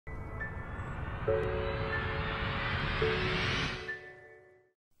Hello,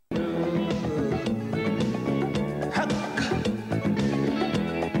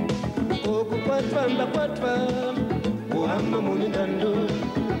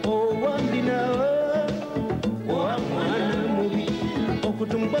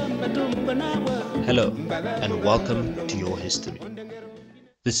 and welcome to Your History.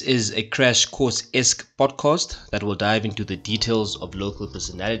 This is a crash course-esque podcast that will dive into the details of local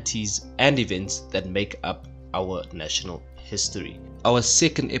personalities and events that make up our national history. Our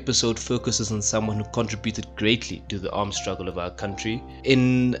second episode focuses on someone who contributed greatly to the armed struggle of our country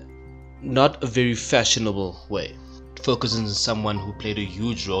in not a very fashionable way. It focuses on someone who played a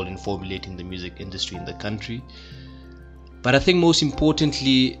huge role in formulating the music industry in the country. But I think most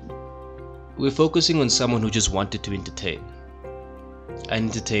importantly, we're focusing on someone who just wanted to entertain. And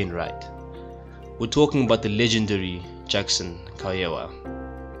entertain right. We're talking about the legendary Jackson Kaujeua.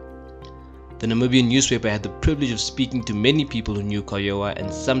 The Namibian newspaper had the privilege of speaking to many people who knew Kaujeua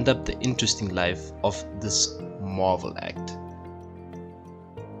and summed up the interesting life of this marvel act.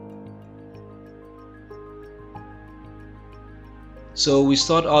 So we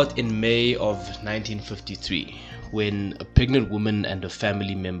start out in May of 1953 when a pregnant woman and her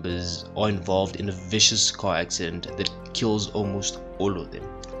family members are involved in a vicious car accident that kills almost all of them.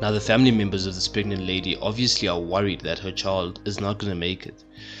 Now the family members of this pregnant lady obviously are worried that her child is not going to make it.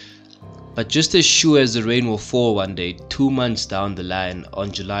 But just as sure as the rain will fall one day, 2 months down the line,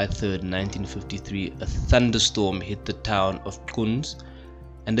 on July 3rd, 1953, a thunderstorm hit the town of Kuns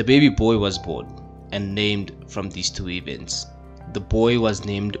and a baby boy was born and named from these two events. The boy was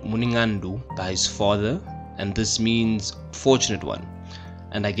named Muningandu by his father, and this means fortunate one,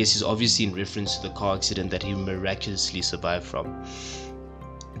 and I guess is obviously in reference to the car accident that he miraculously survived from.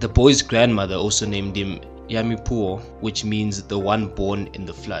 The boy's grandmother also named him Yamipuo, which means the one born in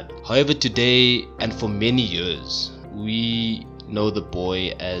the flood. However, today and for many years we know the boy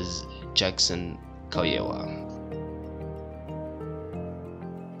as Jackson Kaujeua.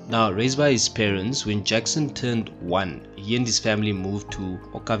 Now, raised by his parents, when Jackson turned 1, he and his family moved to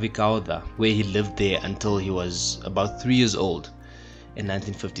Okavikauda, where he lived there until he was about 3 years old in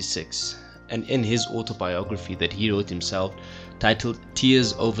 1956. And in his autobiography that he wrote himself, titled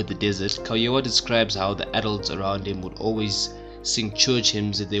Tears Over the Desert, Kaujeua describes how the adults around him would always sing church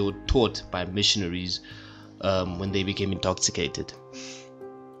hymns that they were taught by missionaries when they became intoxicated.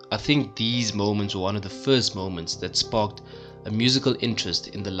 I think these moments were one of the first moments that sparked a musical interest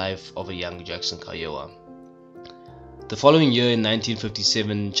in the life of a young Jackson Kaujeua. The following year in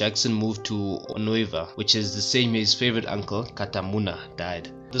 1957, Jackson moved to Onuiva, which is the same year his favorite uncle, Katamuna,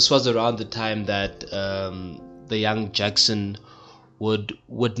 died. This was around the time that the young Jackson would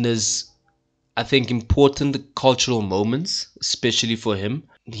witness, I think, important cultural moments, especially for him.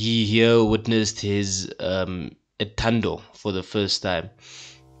 He here witnessed his etando for the first time,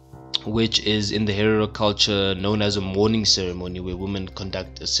 which is in the Herero culture known as a mourning ceremony where women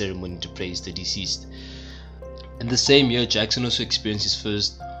conduct a ceremony to praise the deceased. In the same year, Jackson also experienced his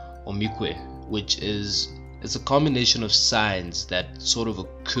first omikwe, which is a combination of signs that sort of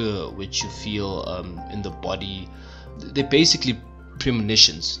occur which you feel in the body. They're basically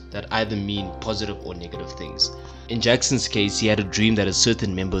premonitions that either mean positive or negative things. In Jackson's case, he had a dream that a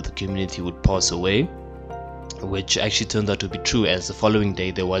certain member of the community would pass away, which actually turned out to be true, as the following day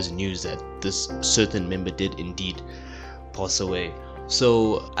there was news that this certain member did indeed pass away.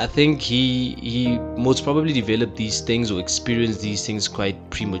 So I think he most probably developed these things or experienced these things quite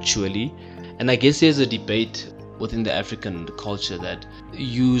prematurely. And I guess there's a debate within the African culture that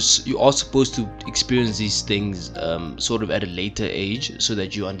you are supposed to experience these things sort of at a later age so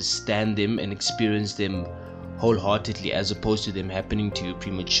that you understand them and experience them wholeheartedly, as opposed to them happening to you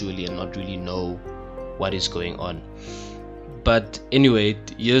prematurely and not really know what is going on. But anyway,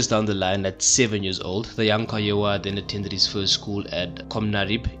 years down the line, at 7 years old, the young Kaujeua then attended his first school at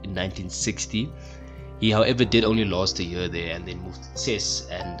Komnarib in 1960. He, however, did only last a year there and then moved to Ses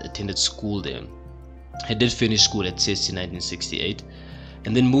and attended school there. He did finish school at Ses in 1968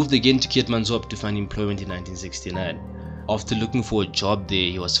 and then moved again to Keetmanshoop to find employment in 1969. After looking for a job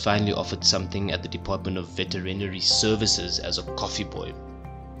there, he was finally offered something at the Department of Veterinary Services as a coffee boy.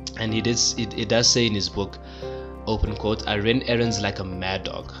 And it does say in his book, open quote, "I ran errands like a mad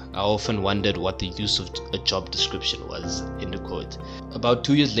dog. I often wondered what the use of a job description was," end of quote. About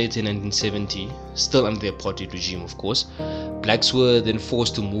 2 years later in 1970, still under the apartheid regime of course, blacks were then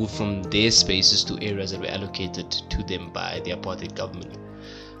forced to move from their spaces to areas that were allocated to them by the apartheid government.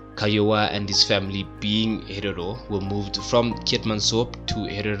 Kaujeua and his family, being Herero, were moved from Keetmanshoop to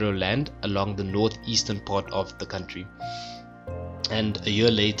Herero land along the northeastern part of the country. And a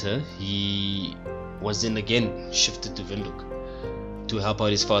year later, he was then again shifted to Windhoek to help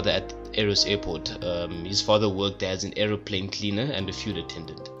out his father at Eros Airport. His father worked as an aeroplane cleaner and a fuel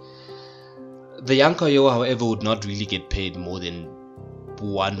attendant. The young Kaujeua, however, would not really get paid more than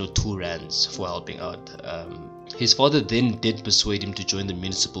 1 or 2 rands for helping out. His father then did persuade him to join the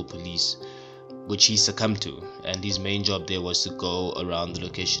municipal police, which he succumbed to, and his main job there was to go around the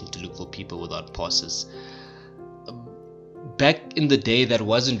location to look for people without passes. Back in the day, that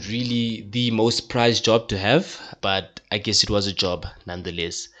wasn't really the most prized job to have, but I guess it was a job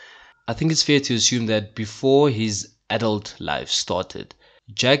nonetheless. I think it's fair to assume that before his adult life started,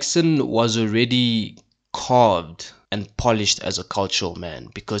 Jackson was already carved and polished as a cultural man,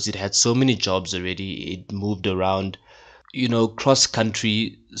 because it had so many jobs already. It moved around, cross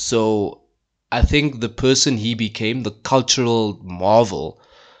country. So I think the person he became, the cultural marvel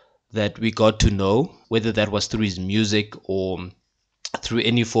that we got to know, whether that was through his music or through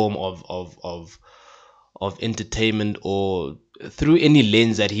any form of entertainment, or through any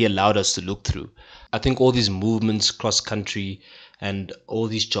lens that he allowed us to look through. I think all these movements cross country and all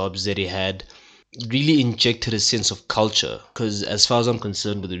these jobs that he had really injected a sense of culture, because as far as I'm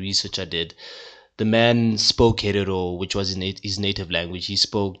concerned, with the research I did, the man spoke Herero, which was his native language. He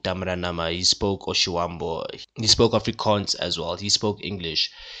spoke Damranama, he spoke Oshiwambo, he spoke Afrikaans as well, he spoke English.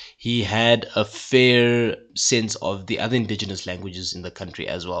 He had a fair sense of the other indigenous languages in the country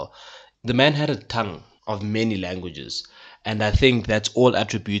as well. The man had a tongue of many languages, and I think that's all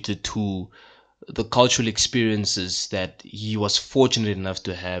attributed to the cultural experiences that he was fortunate enough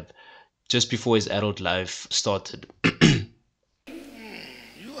to have just before his adult life started. You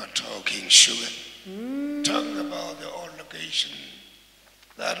are talking sugar. Talking about the old location.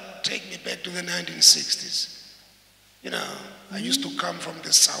 That would take me back to the 1960s. I used to come from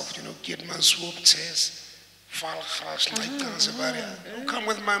the south, get my swoop test, fall crash like Tanzania. Come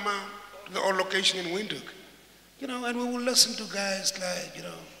with my mom to the old location in Windhoek. And we would listen to guys like,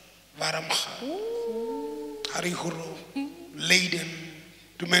 Varamcha, Harihuru, Leiden,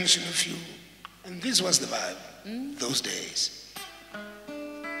 to mention a few. And this was the vibe those days.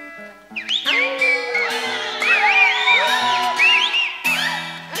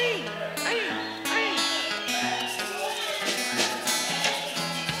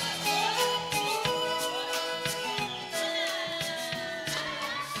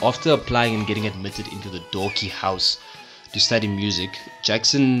 After applying and getting admitted into the Dorky House to study music,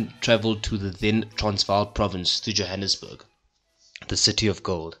 Jackson traveled to the then Transvaal province, to Johannesburg, the city of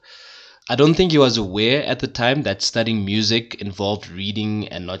gold. I don't think he was aware at the time that studying music involved reading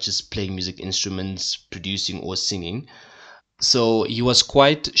and not just playing music instruments, producing or singing. So he was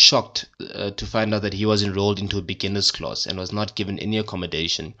quite shocked to find out that he was enrolled into a beginner's class and was not given any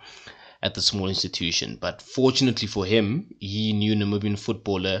accommodation at the small institution. But fortunately for him, he knew Namibian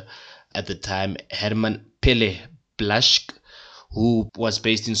footballer at the time, Herman Pele Blaschk, who was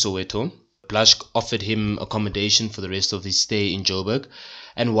based in Soweto. Blaschk offered him accommodation for the rest of his stay in Joburg.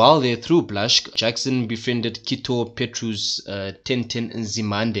 And while there through Blaschk, Jackson befriended Kito Petrus, Tenten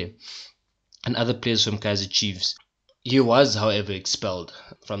Nzimande, and other players from Kaizer Chiefs. He was, however, expelled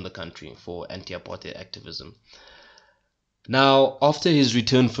from the country for anti-apartheid activism. Now, after his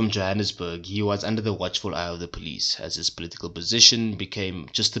return from Johannesburg, he was under the watchful eye of the police, as his political position became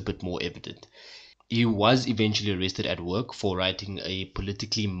just a bit more evident. He was eventually arrested at work for writing a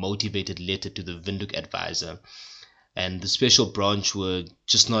politically motivated letter to the Windhoek Advisor, and the special branch were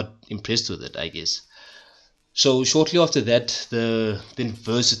just not impressed with it, I guess. So shortly after that, the then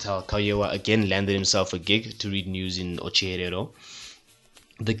versatile Kaujeua again landed himself a gig to read news in Ochiherero.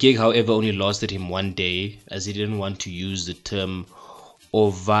 The gig, however, only lasted him 1 day, as he didn't want to use the term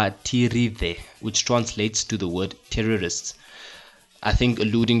Ovatiride, which translates to the word terrorists. I think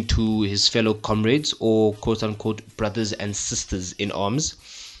alluding to his fellow comrades, or quote-unquote brothers and sisters in arms,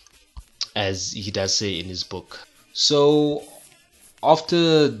 as he does say in his book. So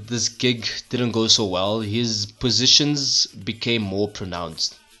after this gig didn't go so well, his positions became more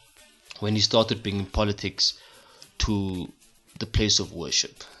pronounced when he started bringing politics to the place of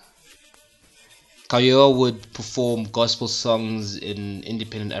worship. Kaujeua would perform gospel songs in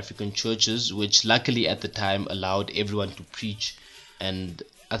independent African churches, which luckily at the time allowed everyone to preach. And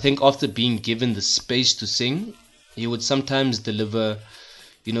I think after being given the space to sing, he would sometimes deliver,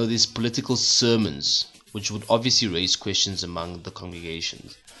 these political sermons, which would obviously raise questions among the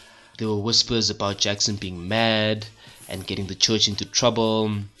congregations. There were whispers about Jackson being mad and getting the church into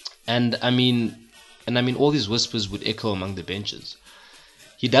trouble. And I mean, all these whispers would echo among the benches.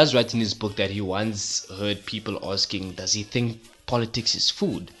 He does write in his book that he once heard people asking, does he think politics is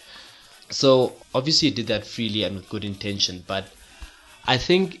food? So obviously he did that freely and with good intention, but I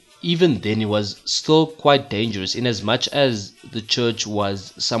think even then it was still quite dangerous, in as much as the church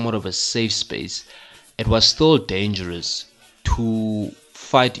was somewhat of a safe space. It was still dangerous to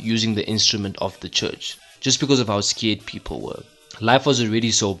fight using the instrument of the church, just because of how scared people were. Life was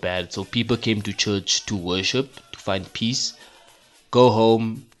already so bad, so people came to church to worship, to find peace, go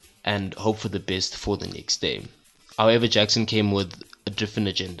home, and hope for the best for the next day. However, Jackson came with a different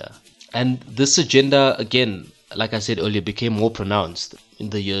agenda. And this agenda, again, like I said earlier, became more pronounced in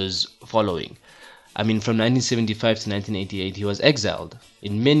the years following. I mean, from 1975 to 1988, he was exiled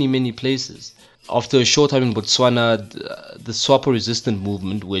in many, many places. After a short time in Botswana, the SWAPO resistant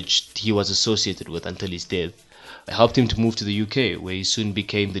movement, which he was associated with until his death, helped him to move to the UK, where he soon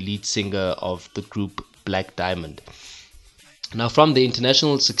became the lead singer of the group Black Diamond. Now, from the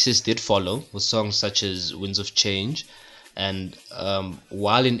international success did follow, with songs such as Winds of Change, and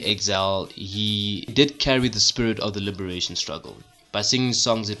while in exile, he did carry the spirit of the liberation struggle by singing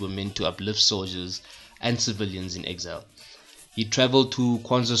songs that were meant to uplift soldiers and civilians in exile. He traveled to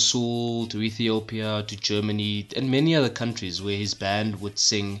KwaZulu, to Ethiopia, to Germany, and many other countries where his band would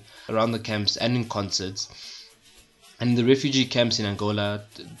sing around the camps and in concerts. And in the refugee camps in Angola,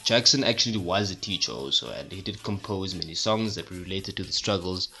 Jackson actually was a teacher also, and he did compose many songs that were related to the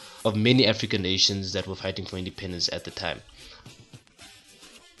struggles of many African nations that were fighting for independence at the time.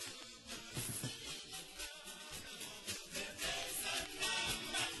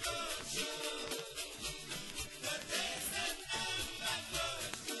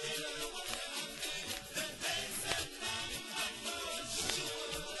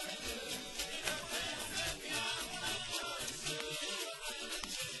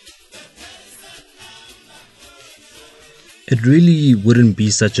 It really wouldn't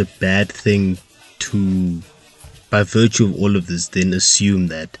be such a bad thing to, by virtue of all of this, then assume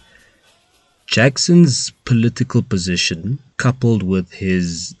that Jackson's political position, coupled with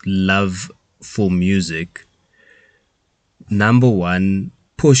his love for music, number one,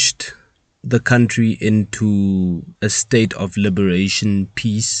 pushed the country into a state of liberation,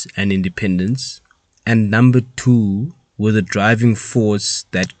 peace, and independence, and number two, were the driving force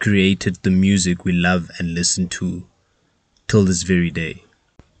that created the music we love and listen to till this very day.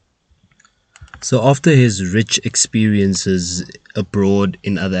 So after his rich experiences abroad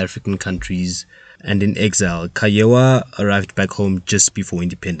in other African countries and in exile, Kaujeua arrived back home just before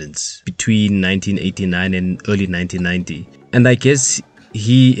independence, between 1989 and early 1990. And I guess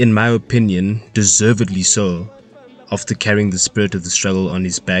he, in my opinion, deservedly so, after carrying the spirit of the struggle on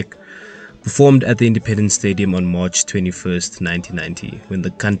his back, performed at the Independence Stadium on March 21st, 1990, when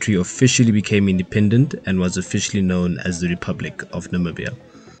the country officially became independent and was officially known as the Republic of Namibia.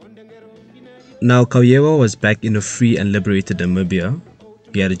 Now, Kaujeua was back in a free and liberated Namibia.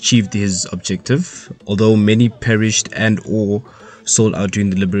 He had achieved his objective. Although many perished and or sold out during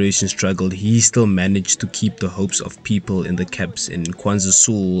the liberation struggle, he still managed to keep the hopes of people in the camps in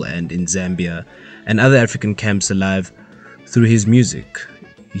KwaZulu and in Zambia and other African camps alive through his music.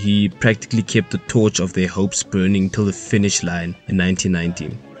 He practically kept the torch of their hopes burning till the finish line in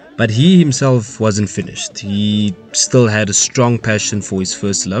 1990. But he himself wasn't finished. He still had a strong passion for his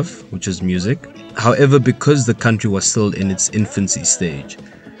first love, which was music. However, because the country was still in its infancy stage,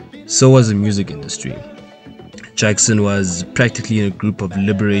 so was the music industry. Jackson was practically in a group of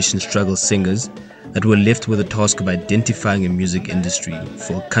liberation struggle singers that were left with the task of identifying a music industry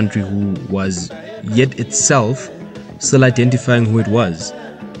for a country who was yet itself still identifying who it was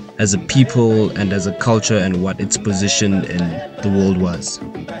as a people and as a culture and what its position in the world was.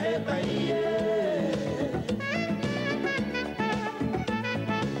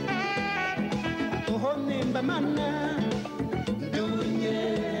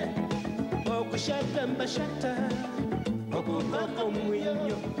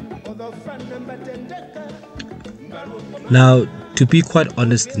 Now, to be quite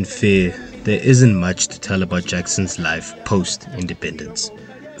honest and fair, there isn't much to tell about Jackson's life post-independence.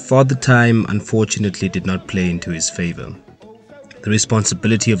 Father Time unfortunately did not play into his favor. The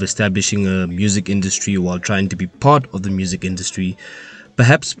responsibility of establishing a music industry while trying to be part of the music industry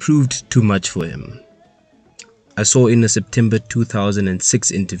perhaps proved too much for him. I saw in a September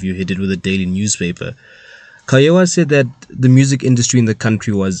 2006 interview he did with a daily newspaper, Kaujeua said that the music industry in the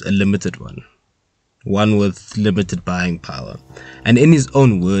country was a limited one with limited buying power. And in his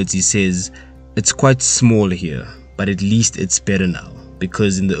own words, he says, "It's quite small here, but at least it's better now,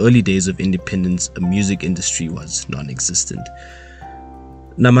 because in the early days of independence, a music industry was non-existent."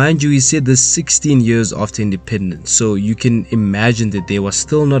 Now mind you, he said this 16 years after independence, so you can imagine that there was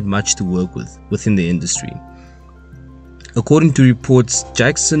still not much to work with within the industry. According to reports,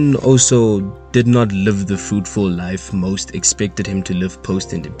 Jackson also did not live the fruitful life most expected him to live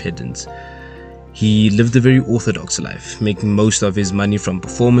post-independence. He lived a very orthodox life, making most of his money from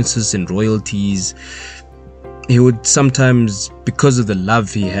performances and royalties. He would sometimes, because of the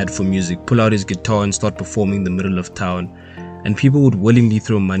love he had for music, pull out his guitar and start performing in the middle of town, and people would willingly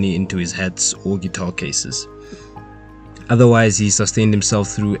throw money into his hats or guitar cases. Otherwise, he sustained himself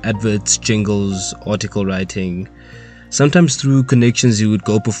through adverts, jingles, article writing. Sometimes through connections, he would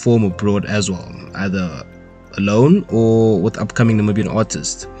go perform abroad as well, either alone or with upcoming Namibian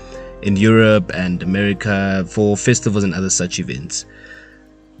artists in Europe and America for festivals and other such events.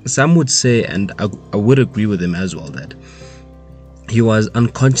 Some would say, and I would agree with him as well, that he was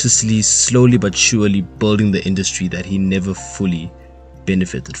unconsciously, slowly but surely building the industry that he never fully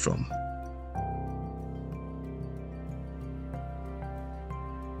benefited from.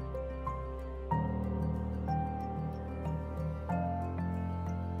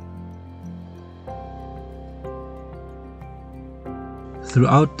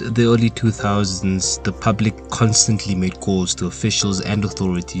 Throughout the early 2000s, the public constantly made calls to officials and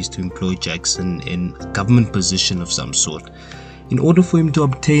authorities to employ Jackson in a government position of some sort, in order for him to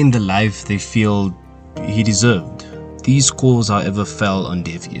obtain the life they feel he deserved. These calls, however, fell on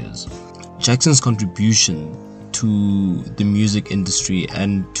deaf ears. Jackson's contribution to the music industry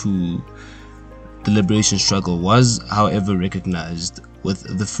and to the liberation struggle was, however, recognized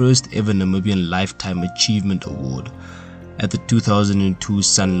with the first ever Namibian Lifetime Achievement Award at the 2002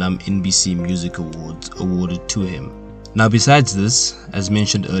 Sanlam NBC Music Awards awarded to him. Now, besides this, as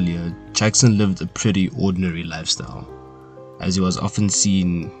mentioned earlier, Jackson lived a pretty ordinary lifestyle, as he was often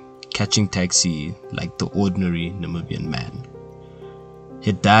seen catching taxi like the ordinary Namibian man.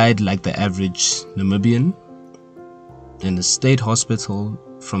 He died like the average Namibian in a state hospital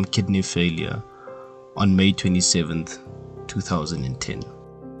from kidney failure on May 27th, 2010.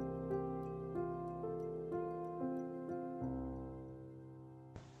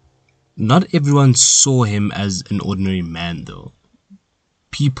 Not everyone saw him as an ordinary man though.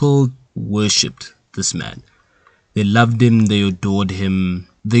 People worshipped this man. They loved him, they adored him,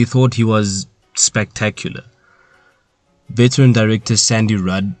 they thought he was spectacular. Veteran director Sandy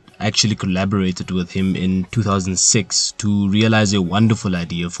Rudd actually collaborated with him in 2006 to realize a wonderful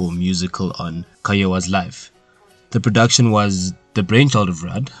idea for a musical on Kaujeua's life. The production was the brainchild of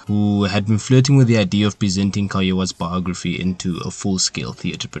Rudd, who had been flirting with the idea of presenting Kaujeua's biography into a full-scale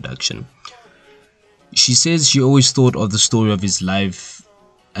theatre production. She says she always thought of the story of his life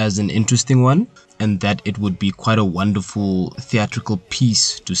as an interesting one, and that it would be quite a wonderful theatrical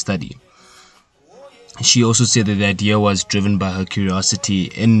piece to study. She also said that the idea was driven by her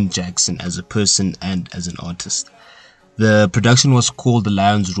curiosity in Jackson as a person and as an artist. The production was called The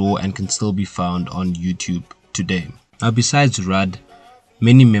Lion's Roar and can still be found on YouTube today. Now, besides Rudd,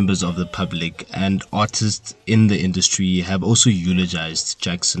 many members of the public and artists in the industry have also eulogized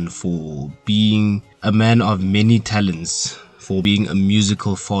Jackson for being a man of many talents, for being a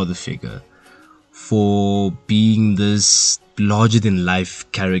musical father figure, for being this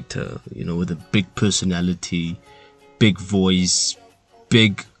larger-than-life character, with a big personality, big voice,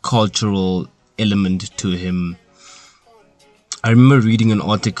 big cultural element to him. I remember reading an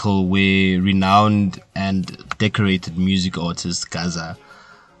article where renowned and decorated music artist Gaza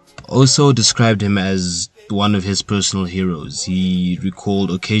also described him as one of his personal heroes. He recalled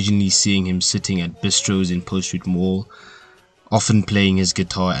occasionally seeing him sitting at bistros in Post Street Mall, often playing his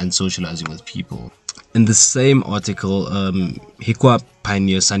guitar and socializing with people. In the same article, Hikwa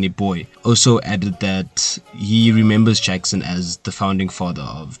pioneer Sunny Boy also added that he remembers Jackson as the founding father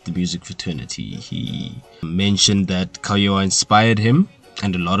of the music fraternity. He mentioned that Kaujeua inspired him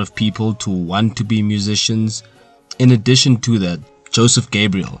and a lot of people to want to be musicians. In addition to that, Joseph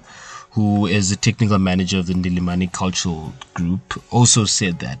Gabriel, who is the technical manager of the Ndilimani Cultural Group, also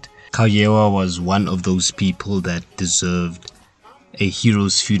said that Kaujeua was one of those people that deserved a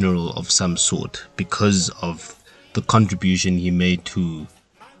hero's funeral of some sort because of the contribution he made to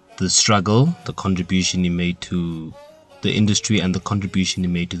the struggle, the contribution he made to the industry, and the contribution he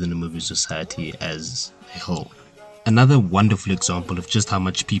made to the Namibian society as a whole. Another wonderful example of just how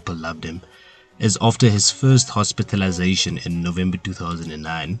much people loved him is after his first hospitalization in November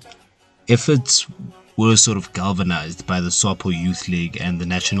 2009, efforts were sort of galvanized by the SWAPO Youth League and the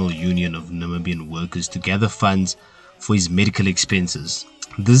National Union of Namibian Workers to gather funds for his medical expenses.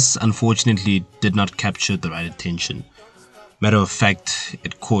 This unfortunately did not capture the right attention. Matter of fact,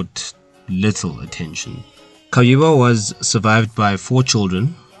 it caught little attention. Kaujeua was survived by 4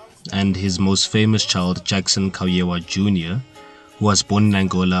 children, and his most famous child, Jackson Kaujeua Jr., who was born in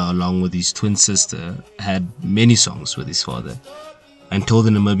Angola along with his twin sister, had many songs with his father and told the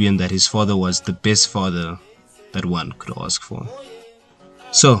Namibian that his father was the best father that one could ask for.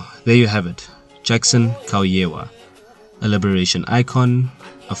 So, there you have it. Jackson Kaujeua, a liberation icon,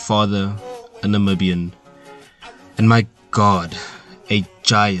 a father, a Namibian, and my God, a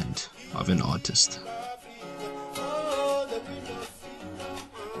giant of an artist.